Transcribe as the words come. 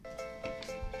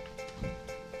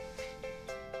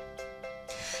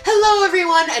Hello,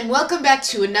 everyone, and welcome back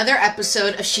to another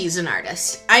episode of She's an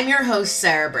Artist. I'm your host,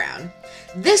 Sarah Brown.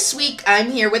 This week,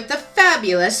 I'm here with the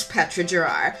fabulous Petra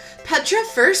Gerard. Petra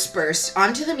first burst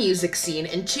onto the music scene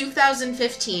in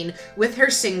 2015 with her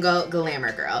single,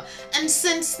 Glamour Girl, and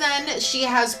since then, she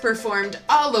has performed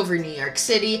all over New York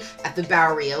City at the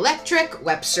Bowery Electric,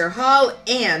 Webster Hall,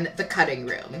 and the Cutting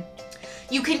Room.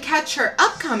 You can catch her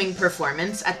upcoming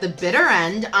performance at the Bitter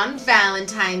End on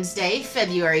Valentine's Day,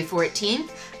 February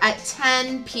 14th at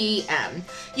 10 p.m.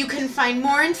 You can find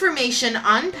more information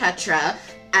on Petra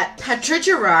at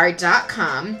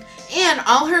petragerard.com, and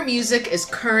all her music is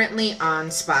currently on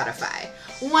Spotify.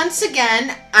 Once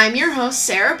again, I'm your host,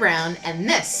 Sarah Brown, and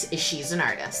this is She's an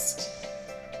Artist.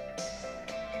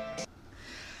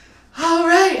 All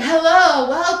right, hello,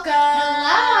 welcome.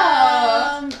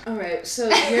 Hello. All right, so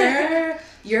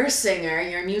you're a singer,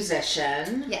 you're a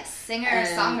musician. Yes, singer,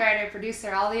 songwriter,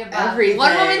 producer, all the above. Everything.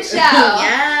 One-woman show.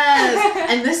 Yes.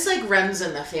 And this, runs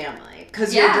in the family.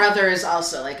 Because your brother is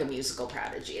also, a musical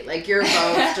prodigy. You're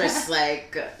both just,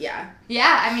 yeah.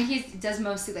 Yeah, I mean, he does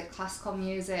mostly, classical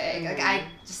music. Mm-hmm. I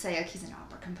just say, he's an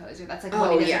opera composer. That's, what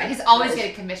Oh, he does. yeah. He's always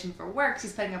getting commissioned for works.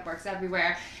 He's putting up works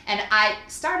everywhere. And I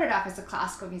started off as a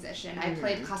classical musician. I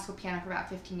played classical piano for about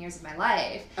 15 years of my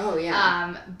life. Oh,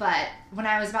 yeah. But when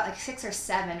I was about, 6 or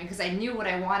 7, because I knew what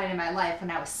I wanted in my life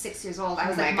when I was 6 years old, I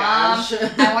was Mom,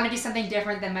 I want to do something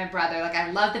different than my brother.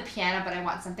 I love the piano, but I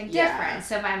want something different. Yeah.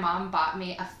 So my mom bought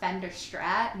me a Fender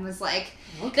Strat and was like,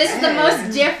 this is the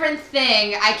most different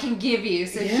thing I can give you.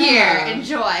 So here,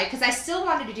 enjoy. Because I still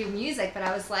wanted to do music, but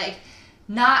I was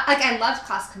I loved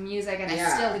classical music, and I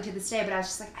still do to this day, but I was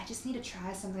just I just need to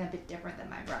try something a bit different than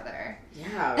my brother.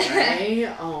 Yeah,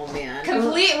 right? Oh, man.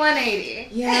 Complete 180.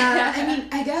 Yeah, I mean,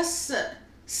 I guess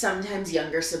sometimes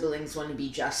younger siblings want to be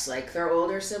just like their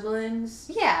older siblings.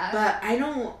 Yeah. But I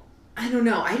don't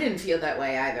know. I didn't feel that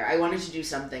way either. I wanted to do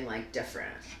something,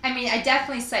 different. I mean, I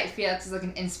definitely cite Felix as,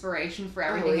 an inspiration for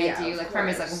everything I do, from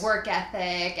his, work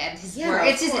ethic and his work.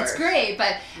 It's great,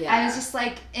 but I was just,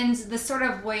 in the sort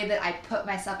of way that I put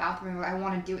myself out there, I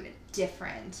want to do it a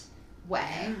different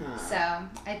way. Yeah. So,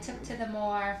 I took to the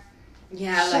more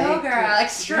showgirl,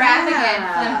 extravagant,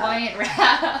 flamboyant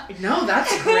rap. No,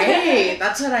 that's great.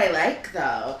 That's what I like,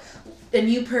 though. And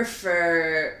you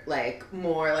prefer,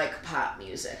 more, pop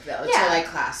music, though, to,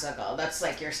 classical. That's,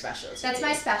 your specialty. That's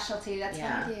my specialty. That's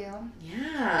what I do.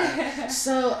 Yeah.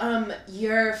 So,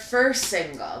 your first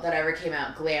single that ever came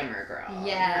out, Glamour Girl.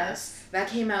 Yes. That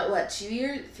came out,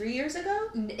 3 years ago?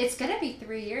 It's gonna be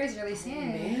 3 years really soon. Oh,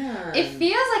 man. It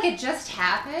feels like it just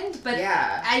happened, but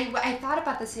I thought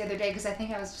about this the other day because I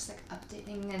think I was just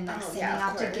updating and singing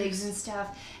out to gigs and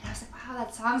stuff, and I was wow,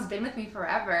 that song's been with me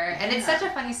forever. And it's such a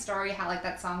funny story how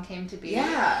that song came to be.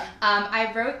 Yeah.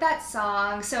 I wrote that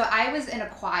song, so I was in a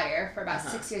choir for about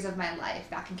 6 years of my life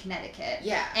back in Connecticut.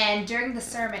 Yeah. And during the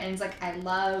sermons, I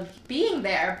loved being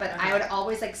there, but I would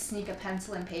always sneak a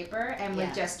pencil and paper and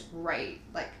would just write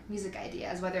music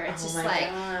ideas, whether it's just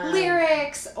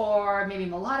lyrics or maybe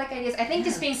melodic ideas. I think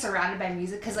just being surrounded by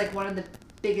music, because one of the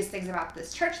biggest things about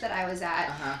this church that I was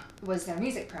at was their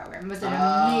music program. It was an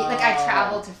amazing, I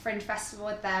traveled to Fringe Festival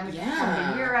with them, we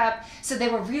performed in Europe, so they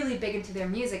were really big into their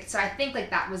music. So I think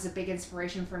that was a big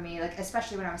inspiration for me,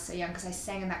 especially when I was so young, because I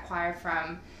sang in that choir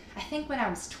from I think when I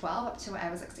was 12 up to when I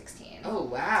was 16. Oh,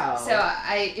 wow. So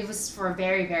it was for a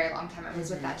very, very long time I was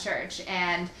with that church.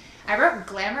 And I wrote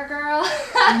Glamour Girl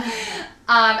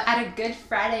at a Good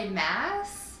Friday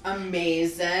Mass.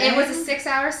 Amazing. It was a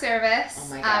 6-hour service. Oh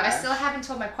my gosh. I still haven't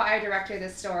told my choir director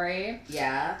this story.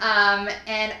 Yeah.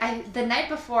 And the night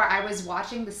before, I was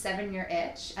watching The 7-Year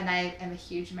Itch, and I am a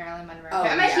huge Marilyn Monroe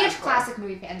fan. I'm a huge classic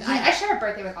movie fan. Yeah. I share a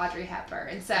birthday with Audrey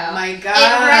Hepburn, so oh my God. It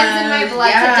runs in my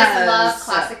blood to just love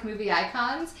classic movie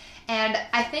icons. And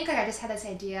I think I just had this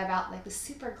idea about the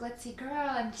super glitzy girl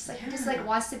and just who just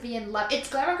wants to be in love. It's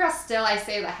Glamour Girl still, I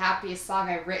say, the happiest song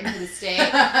I've written to this day.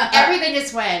 Everything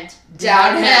just went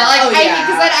downhill.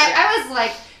 I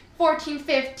was 14,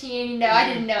 15,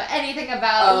 I didn't know anything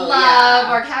about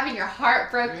love or having your heart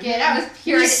broken. I was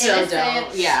pure and innocent.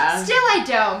 Don't. Yeah. Still I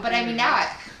don't, but I mean now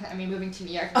moving to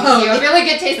New York gives you a really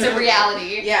good taste of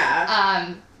reality.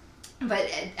 Yeah. But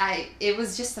it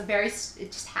was just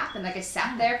it just happened. I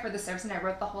sat there for the service and I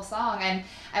wrote the whole song. And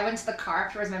I went to the car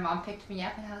afterwards. My mom picked me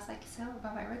up and I was like, so,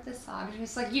 Mom, I wrote this song. And she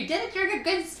was like, you did it during a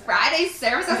Good Friday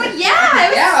service? I was like, yeah.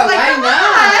 It was why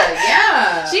not?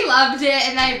 Yeah. She loved loved it,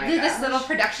 and I did this little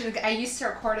production. I used to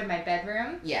record in my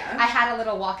bedroom. Yeah. I had a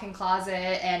little walk-in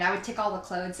closet, and I would take all the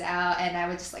clothes out, and I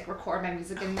would just like record my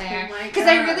music in there. Because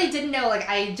I really didn't know, like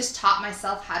I just taught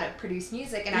myself how to produce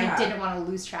music, and I didn't want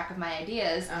to lose track of my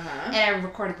ideas. And I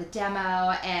recorded the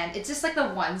demo, and it's just like the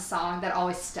one song that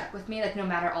always stuck with me. Like no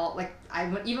matter all, like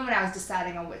even when I was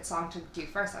deciding on what song to do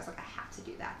first, I was like, I have to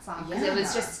do that song because it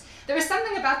was just. There was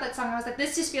something about that song. I was like,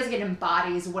 this just feels like it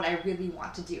embodies what I really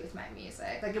want to do with my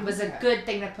music. Like, it was a good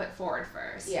thing to put forward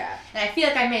first. Yeah. And I feel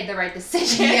like I made the right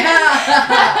decision.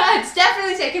 Yeah. It's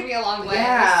definitely taken me a long way.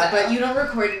 Yeah, so. But you don't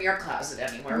record in your closet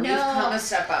anymore. No. We've come a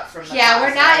step up from the closet.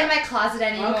 We're not in my closet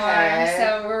anymore. Okay.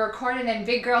 So we're recording in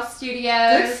Big Girl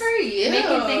Studios. Good for you.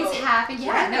 Making things happen.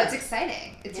 Yeah, no, it's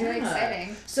exciting. It's really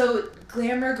exciting. So,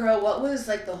 Glamour Girl, what was,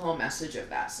 like, the whole message of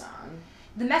that song?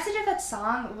 The message of that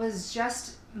song was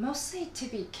just mostly to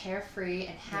be carefree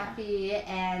and happy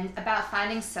and about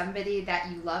finding somebody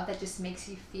that you love that just makes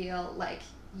you feel like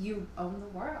you own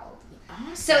the world.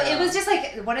 Awesome. So it was just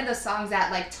like one of those songs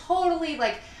that like totally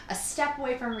like a step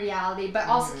away from reality, but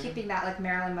also keeping that like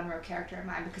Marilyn Monroe character in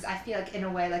mind, because I feel like in a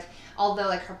way, like although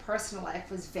like her personal life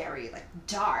was very like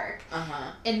dark,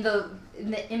 in the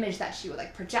image that she would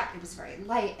like project, it was very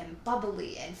light and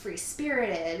bubbly and free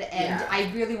spirited, and I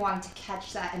really wanted to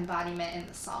catch that embodiment in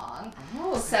the song.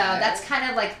 Okay. So that's kind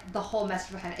of like the whole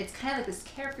message behind it. It's kind of like this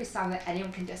carefree song that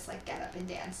anyone can just like get up and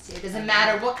dance to. It doesn't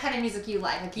matter what kind of music you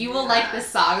like. Like you will like this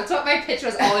song. That's what my pitch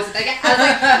was always. Like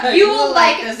I was like, you will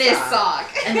like this song.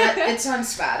 And it's on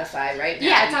Spotify right now.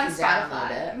 Yeah, it's on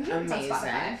Spotify. Amazing. It's on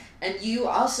Spotify. And you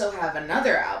also have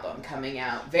another album coming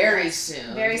out very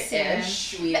soon. Very soon. I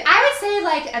would say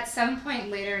like at some point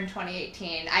later in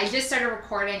 2018. I just started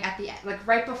recording at the like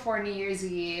right before New Year's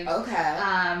Eve. Okay.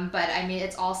 But I mean,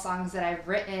 it's all songs that I've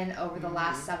written over the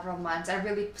last several months. I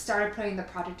really started putting the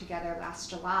project together last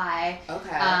July.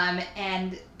 Okay.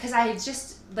 And because I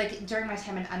just like during my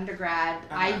time in undergrad,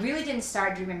 I really didn't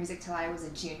start doing my music till I was a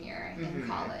junior in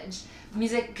college.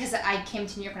 Music, because I came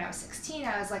to New York when I was 16,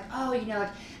 I was like, oh, you know, like,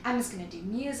 I'm just going to do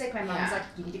music. My mom was like,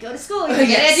 you need to go to school, you need to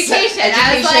get an education.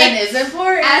 Education is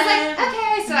important. I was like,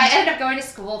 okay. So I ended up going to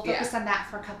school, focused on that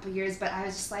for a couple of years, but I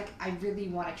was just like, I really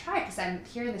want to try because I'm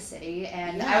here in the city,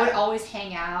 and I would always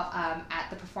hang out at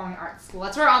the Performing Arts School.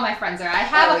 That's where all my friends are. I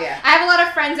have a lot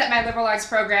of friends at my liberal arts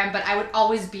program, but I would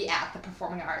always be at the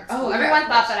Performing Arts School. Everyone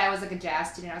thought that I was like a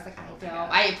jazz student. I was like, I don't.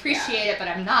 I appreciate it, but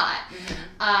I'm not.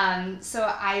 So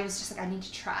I was just like, I need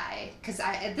to try because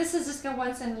this is just a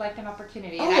once in a lifetime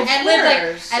opportunity. And I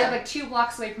lived like 2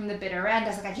 blocks away from the bitter end. I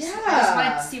was like, I just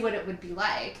wanted to see what it would be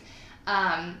like.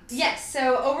 Yes,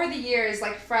 so over the years,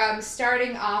 like from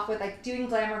starting off with like doing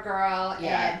Glamour Girl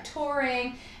and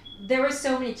touring, there were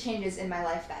so many changes in my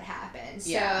life that happened.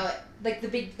 So like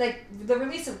the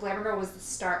release of Glamour Girl was the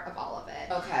start of all of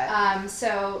it. Okay.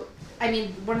 So I mean,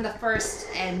 one of the first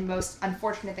and most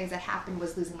unfortunate things that happened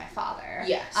was losing my father.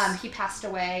 Yes. He passed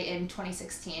away in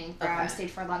 2016 from stage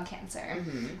 4 lung cancer.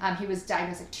 He was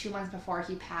diagnosed like 2 months before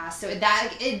he passed. So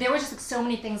there was just like so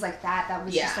many things like that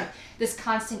was just like this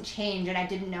constant change, and I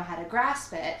didn't know how to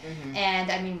grasp it.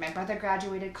 And I mean, my brother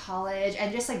graduated college,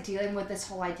 and just like dealing with this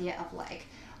whole idea of like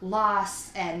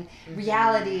loss and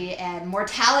reality and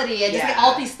mortality and just like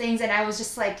all these things, and I was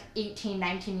just like 18,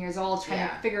 19 years old trying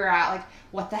to figure out like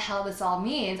what the hell this all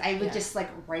means. I would just like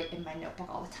write in my notebook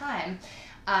all the time.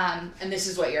 And this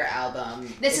is what your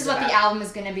album This is what the album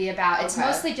is going to be about. It's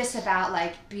mostly just about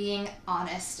like being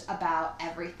honest about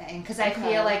everything, because I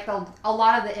feel like a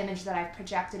lot of the image that I've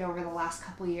projected over the last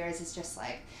couple years is just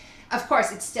like, of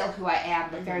course, it's still who I am,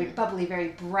 but very bubbly, very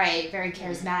bright, very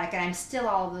charismatic, and I'm still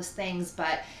all of those things,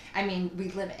 but, I mean,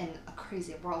 we live in a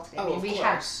crazy world today. I mean, we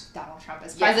have Donald Trump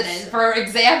as president, for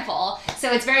example,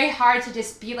 so it's very hard to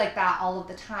just be like that all of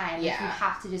the time. You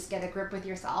have to just get a grip with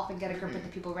yourself and get a grip with the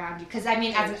people around you, because, I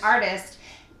mean, as an artist,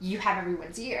 you have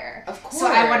everyone's ear. Of course. So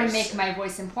I want to make my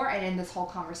voice important in this whole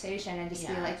conversation and just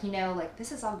be like, you know, like,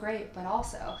 this is all great, but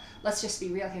also, let's just be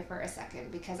real here for a second,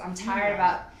 because I'm tired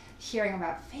about hearing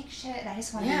about fake shit, and I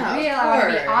just want to be real. I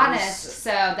want to be honest.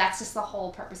 So that's just the whole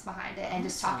purpose behind it, and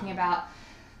just talking about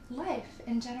life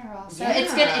in general. So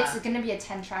it's gonna be a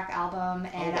 10-track album,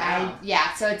 and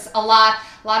so it's a lot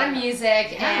of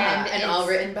music, and all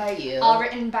written by you, all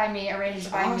written by me,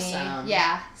 arranged by me.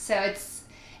 So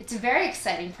it's a very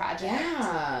exciting project.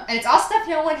 Yeah. And it's all stuff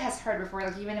no one has heard before,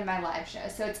 like even in my live show.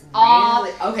 So it's all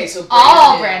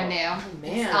brand new. Oh,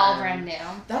 man. It's all brand new.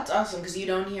 That's awesome, because you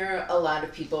don't hear a lot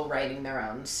of people writing their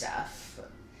own stuff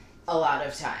a lot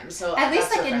of times. So at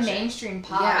least like in mainstream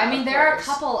pop. I mean, there are a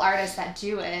couple artists that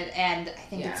do it, and I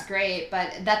think it's great,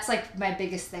 but that's like my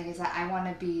biggest thing is that I want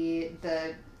to be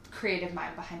the creative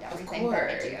mind behind everything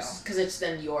that we do. Because it's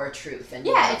then your truth and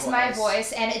yeah, it's my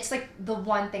voice, and it's like the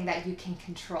one thing that you can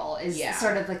control is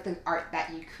sort of like the art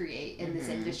that you create in this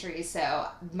industry. So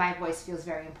my voice feels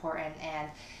very important, and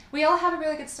we all have a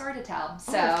really good story to tell.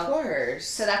 So of course.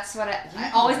 So that's what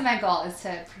I always my goal is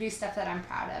to produce stuff that I'm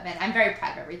proud of, and I'm very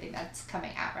proud of everything that's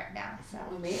coming out right now. So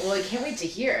well, I can't wait to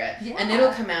hear it. Yeah. And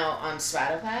it'll come out on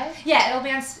Spotify. Yeah, it'll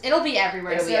be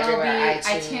everywhere. It'll be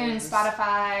iTunes,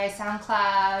 Spotify,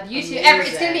 SoundCloud, YouTube.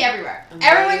 It's gonna be everywhere. Amazing.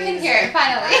 Everyone can hear it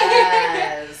finally.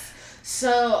 Yes.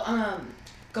 So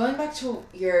going back to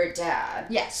your dad.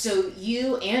 Yes. So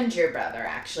you and your brother,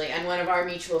 actually, and one of our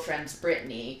mutual friends,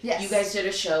 Brittany. Yes. You guys did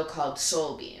a show called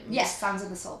Soul Beams. Yes, Sounds of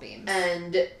the Soul Beams.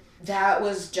 And that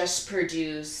was just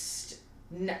produced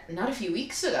not a few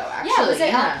weeks ago, actually. Yeah, it was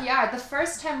at LPR. The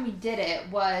first time we did it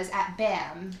was at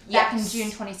BAM back in June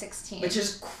 2016. Which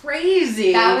is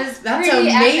crazy. That's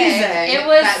amazing. Epic. It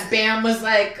was that BAM was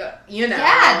like,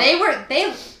 Yeah,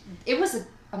 it was an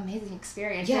amazing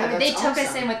experience. Yeah, they took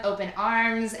us in with open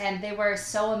arms, and they were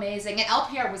so amazing. And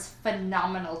LPR was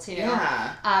phenomenal too.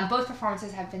 Yeah. Both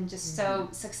performances have been just so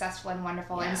successful and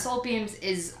wonderful. Yeah. And Soul Beams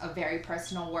is a very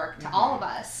personal work to all of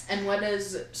us. And what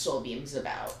is Soul Beams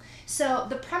about? So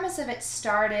the premise of it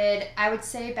started, I would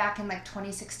say, back in like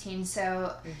 2016.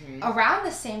 So around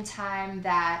the same time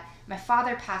that my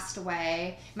father passed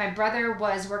away, my brother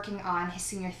was working on his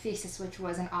senior thesis, which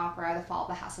was an opera, The Fall of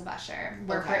the House of Usher,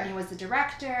 where Brittany was the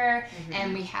director,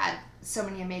 and we had so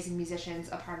many amazing musicians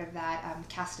a part of that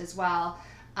cast as well.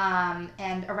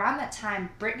 And around that time,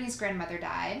 Brittany's grandmother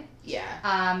died.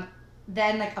 Yeah.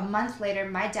 Then, like a month later,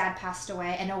 my dad passed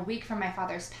away, and a week from my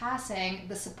father's passing,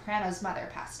 the soprano's mother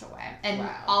passed away, and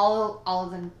all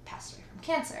of them passed away from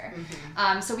cancer.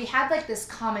 So we had like this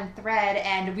common thread,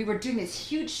 and we were doing this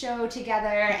huge show together,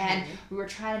 and we were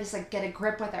trying to just like get a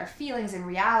grip with our feelings and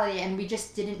reality, and we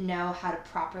just didn't know how to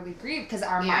properly grieve because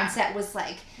our mindset was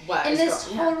like in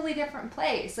this totally different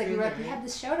place. Like we were like, we had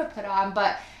this show to put on,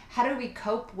 but how do we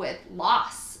cope with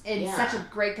loss in such a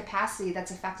great capacity that's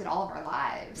affected all of our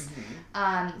lives?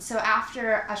 So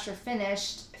after Usher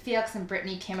finished, Felix and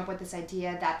Brittany came up with this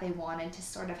idea that they wanted to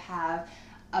sort of have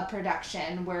a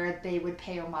production where they would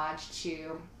pay homage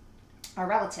to our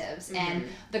relatives. And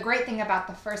the great thing about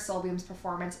the first Soul Beams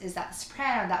performance is that the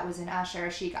soprano that was in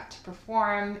Usher, she got to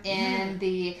perform in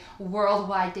the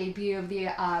worldwide debut of the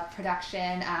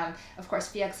production. Of course,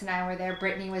 Felix and I were there.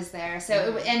 Brittany was there.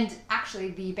 So and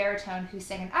actually, the baritone who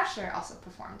sang in Usher also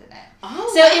performed in it.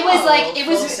 Oh, so it was like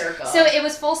full circle. So it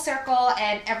was full circle,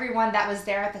 and everyone that was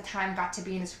there at the time got to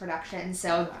be in this production.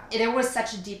 So there was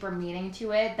such a deeper meaning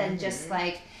to it than just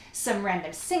like some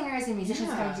random singers and musicians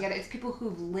coming together. It's people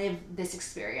who've lived this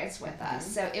experience with us.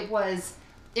 So it was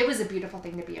a beautiful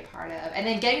thing to be a part of. And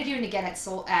then getting to do it again at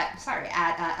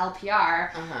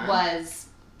LPR was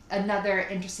another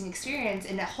interesting experience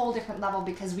in a whole different level,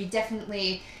 because we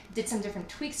definitely did some different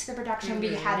tweaks to the production.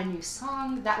 We had a new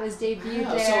song that was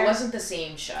debuted there. So it wasn't the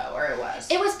same show, or it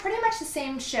was? It was pretty much the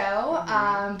same show,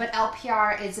 but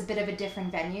LPR is a bit of a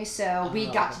different venue, so we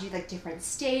got to do like different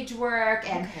stage work,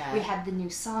 and we had the new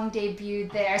song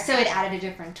debuted there, so it added a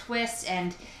different twist,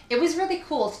 and it was really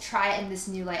cool to try it in this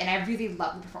new light, and I really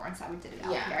love the performance that we did at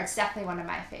LPR. It's definitely one of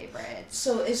my favorites.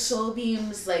 So is Soul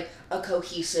Beams like a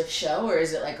cohesive show, or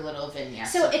is it like little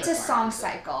vignettes? So it's a song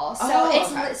cycle.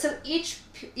 So so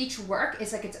each work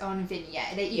is like its own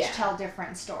vignette. They each tell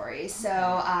different stories.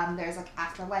 So there's like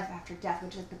After Life, After Death,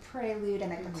 which is like the prelude and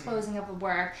like the closing of the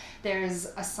work. There's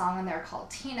a song in there called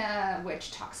Tina,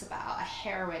 which talks about a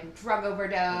heroin drug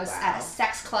overdose at a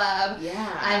sex club.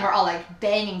 And we're all like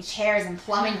banging chairs and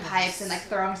plumbing pipes and like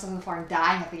throwing ourselves on the floor and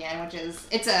dying at the end, which is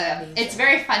it's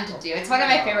very fun to do. It's one of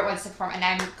my favorite ones to perform, and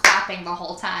I'm clapping the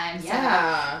whole time.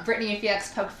 So Brittany and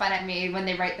Felix poke fun at me when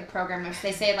they write the program notes.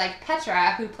 They say like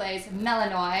Petra, who plays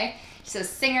Melanoy, she's a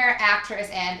singer, actress,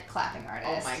 and clapping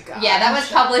artist. Oh my god. Yeah, that was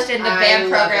published in the BAM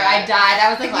program. I died.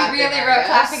 I was like, you really wrote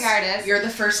clapping artist. You're the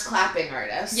first clapping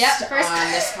artist first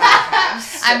on this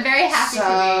podcast. I'm very happy to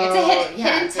be. It's a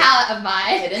hidden talent of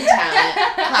mine. Hidden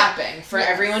talent. Clapping. For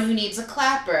everyone who needs a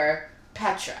clapper,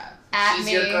 Petra.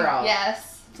 She's your girl.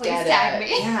 Yes. Please tag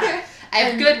me. Yeah. I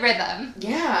have good rhythm.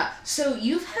 Yeah. So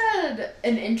you've had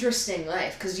an interesting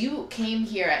life, because you came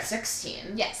here at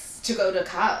 16. Yes. To go to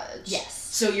college. Yes.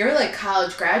 So you're like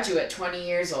college graduate, 20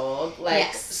 years old,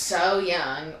 like so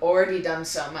young, already done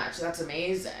so much. That's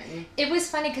amazing. It was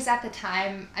funny because at the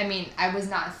time, I mean, I was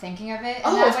not thinking of it.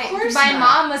 Oh, of course My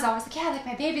mom was always like, yeah, like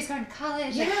my baby's going to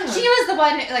college. Yeah. Like, she was the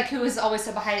one like who was always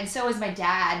so behind, and so was my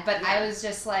dad. But I was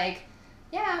just like,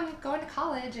 yeah, I'm going to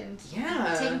college and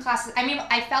taking classes. I mean,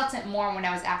 I felt it more when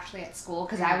I was actually at school,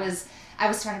 because I I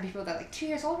was surrounded by people that are like 2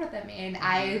 years older than me, and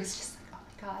I was just like, oh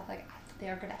my God, like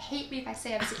they're gonna hate me if I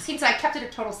say I'm 16. So I kept it a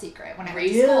total secret when I went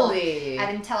to school. I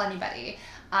didn't tell anybody.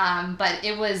 But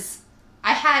it was,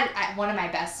 I had one of my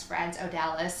best friends,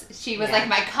 Odalis. She was like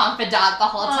my confidant the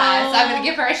whole time. So I'm gonna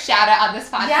give her a shout out on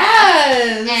this podcast.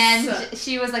 Yes. And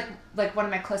she was like one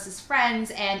of my closest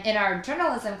friends. And in our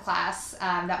journalism class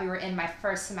that we were in my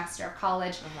first semester of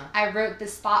college, I wrote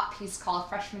this thought piece called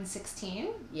Freshman 16.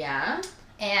 Yeah.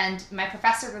 And my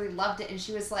professor really loved it, and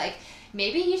she was like,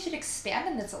 maybe you should expand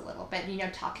on this a little bit,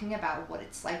 talking about what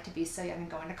it's like to be so young and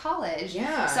going to college.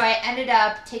 Yeah. So I ended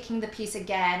up taking the piece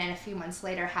again, and a few months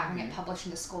later having it published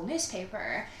in the school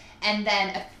newspaper. And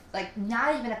then,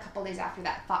 not even a couple days after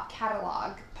that, Thought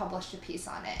Catalog published a piece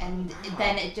on it. And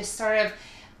then it just sort of,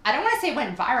 I don't want to say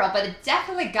went viral, but it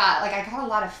definitely got, I got a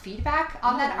lot of feedback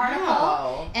on that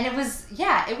article. And it was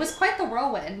quite the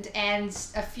whirlwind. And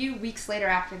a few weeks later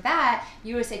after that,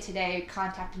 USA Today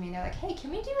contacted me and they're like, hey, can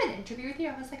we do an interview with you?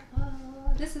 I was like, whoa,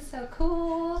 this is so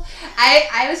cool.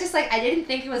 I was just like, I didn't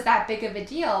think it was that big of a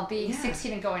deal being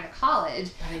 16 and going to college.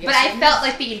 But I felt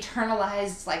like the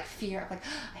internalized, fear of,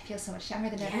 I feel so much younger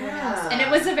than everyone else. And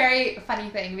it was a very funny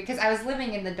thing because I was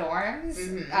living in the dorms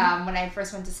when I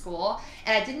first went to school,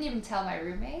 and I didn't even tell my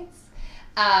roommates.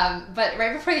 But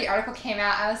right before the article came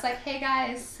out, I was like, hey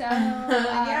guys, so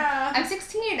I'm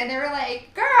 16. And they were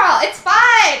like, girl, it's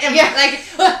fine. And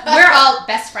we're all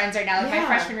best friends right now. My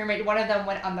freshman roommate, one of them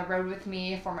went on the road with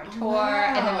me for my tour.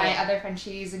 And then my other friend,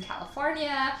 she's in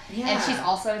California. And she's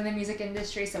also in the music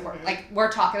industry. So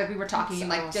we're talking, we were talking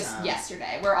just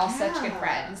yesterday. We're all such good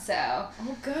friends. So.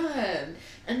 Oh, good.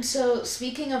 And so,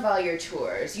 speaking of all your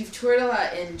tours, you've toured a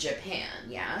lot in Japan,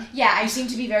 yeah? Yeah. You seem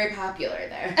to be very popular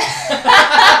there. Well,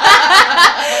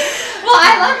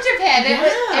 I love Japan.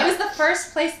 It was the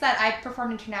first place that I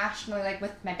performed internationally,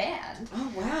 with my band.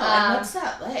 Oh, wow. And what's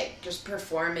that like? Just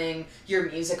performing your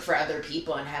music for other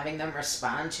people and having them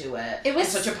respond to it in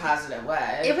such a positive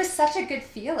way. It was such a good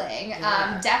feeling.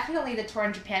 Yeah. Definitely the tour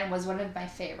in Japan was one of my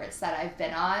favorites that I've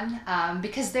been on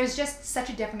because there's just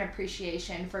such a different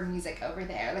appreciation for music over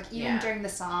there. Even during the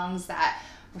songs that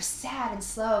were sad and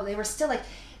slow, they were still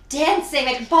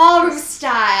dancing ballroom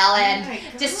style and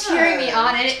just cheering me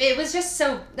on, and it was just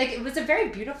so it was a very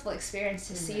beautiful experience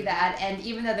to see that. And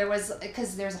even though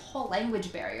because there's a whole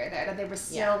language barrier there, that they were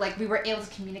still we were able to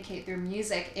communicate through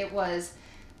music, it was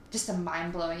just a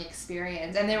mind-blowing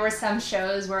experience. And there were some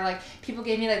shows where people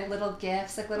gave me little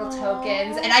gifts, little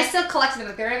tokens, and I still collect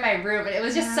them. They're in my room, and it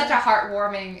was just such a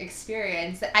heartwarming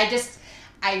experience that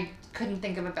I couldn't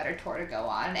think of a better tour to go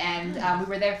on. And we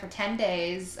were there for 10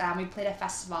 days. We played a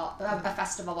festival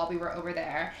while we were over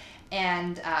there,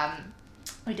 and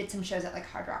we did some shows at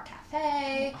Hard Rock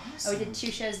Cafe. Awesome. We did 2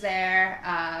 shows there.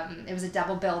 It was a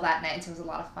double bill that night, so it was a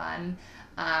lot of fun.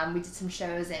 We did some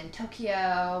shows in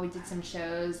Tokyo. We did some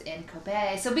shows in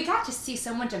Kobe. So we got to see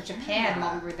so much of Japan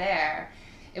while we were there.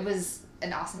 It was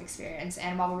an awesome experience.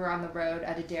 And while we were on the road,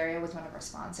 D'Addario was one of our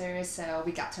sponsors, so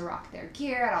we got to rock their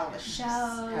gear at all the shows.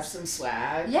 Have some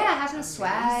swag. Yeah, have some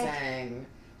swag. Amazing.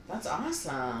 That's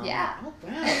awesome. Yeah. Oh,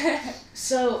 wow.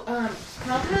 So,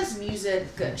 how has music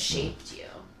shaped you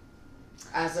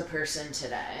as a person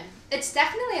today? It's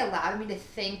definitely allowed me to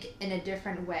think in a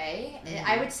different way.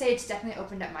 I would say it's definitely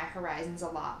opened up my horizons a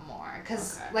lot more.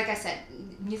 Because, like I said,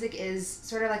 music is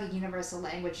sort of like a universal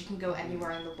language. You can go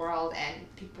anywhere in the world and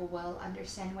people will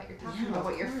understand what you're talking about,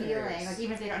 what you're feeling.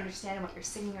 Even if they don't understand what you're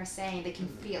singing or saying, they can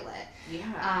feel it.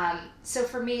 Yeah. So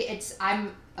for me,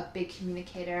 I'm a big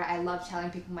communicator. I love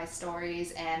telling people my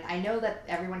stories, and I know that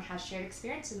everyone has shared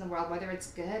experience in the world, whether it's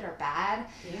good or bad.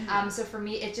 Yeah. So for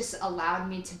me, it just allowed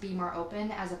me to be more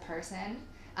open as a person.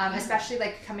 Especially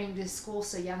coming to school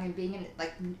so young and being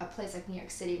in a place like New York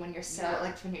City when you're so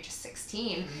when you're just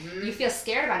 16, you feel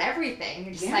scared about everything.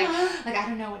 You're just I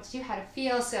don't know what to do, how to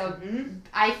feel. So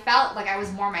I felt like I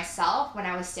was more myself when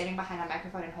I was standing behind a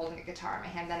microphone and holding a guitar in my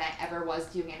hand than I ever was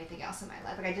doing anything else in my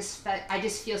life. I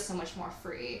just feel so much more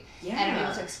free, and I'm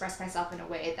able to express myself in a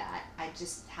way that I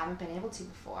just haven't been able to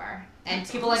before, and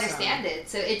That's people awesome. understand it.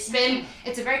 So it's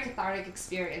a very cathartic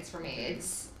experience for me.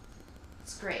 It's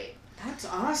great. That's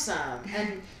awesome.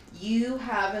 And you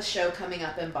have a show coming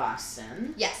up in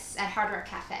Boston. Yes, at Hard Rock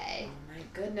Cafe. Oh my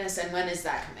goodness. And when is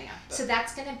that coming up? So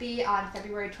that's going to be on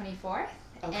February 24th.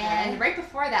 Okay. And right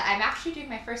before that, I'm actually doing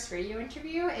my first radio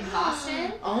interview in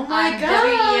Boston. Oh my gosh.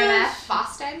 WEMF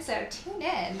Boston, so tune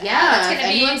in. Yeah, if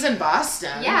anyone's in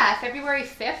Boston. Yeah, February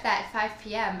 5th at 5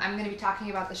 p.m. I'm going to be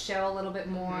talking about the show a little bit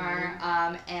more,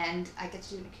 and I get to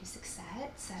do an acoustic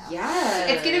set, so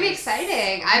it's going to be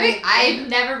exciting. I've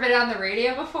never been on the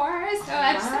radio before, so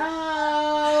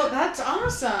that's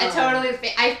awesome.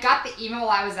 I got the email while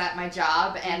I was at my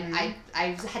job, and I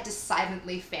had to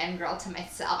silently fangirl to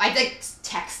myself. I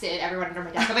texted everyone under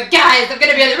my desk. I'm like, guys, I'm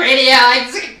gonna be on the radio. I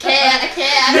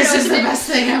can't. This is the best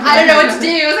thing ever. I don't know what to do.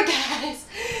 I was like, guys.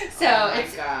 So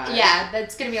God.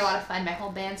 that's gonna be a lot of fun. My whole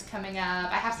band's coming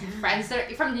up. I have some friends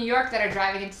that are from New York that are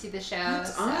driving in to see the show.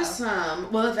 That's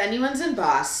awesome. Well, if anyone's in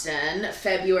Boston,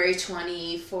 February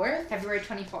 24th.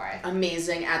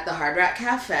 Amazing, at the Hard Rock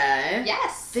Cafe.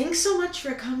 Yes. Thanks so much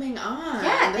for coming on.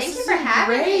 Yeah, thank you for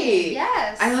having me.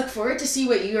 Yes. I look forward to see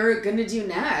what you're gonna do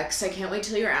next. I can't wait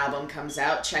till your album comes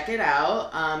out. Check it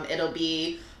out. It'll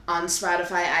be on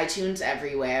Spotify, iTunes,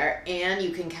 everywhere, and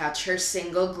you can catch her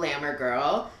single Glamour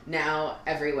Girl now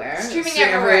everywhere. Streaming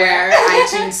everywhere.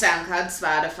 iTunes, SoundCloud,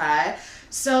 Spotify.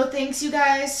 So thanks you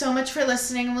guys so much for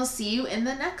listening, and we'll see you in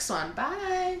the next one.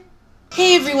 Bye.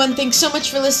 Hey everyone, thanks so much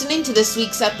for listening to this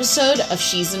week's episode of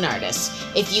She's an Artist.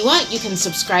 If you want, you can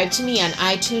subscribe to me on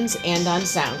iTunes and on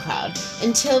SoundCloud.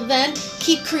 Until then,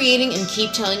 keep creating and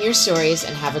keep telling your stories,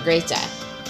 and have a great day.